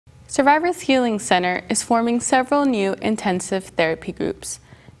Survivors Healing Center is forming several new intensive therapy groups.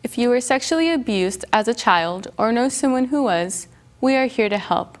 If you were sexually abused as a child or know someone who was, we are here to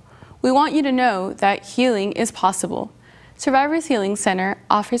help. We want you to know that healing is possible. Survivors Healing Center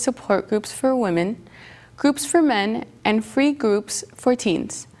offers support groups for women, groups for men, and free groups for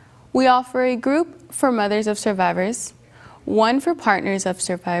teens. We offer a group for mothers of survivors, one for partners of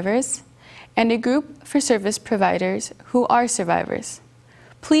survivors, and a group for service providers who are survivors.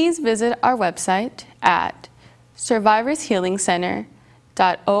 Please visit our website at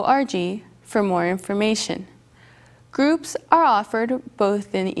survivorshealingcenter.org for more information. Groups are offered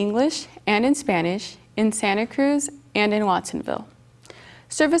both in English and in Spanish in Santa Cruz and in Watsonville.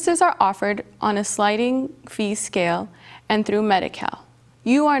 Services are offered on a sliding fee scale and through Medi-Cal.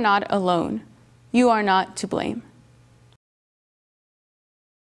 You are not alone. You are not to blame.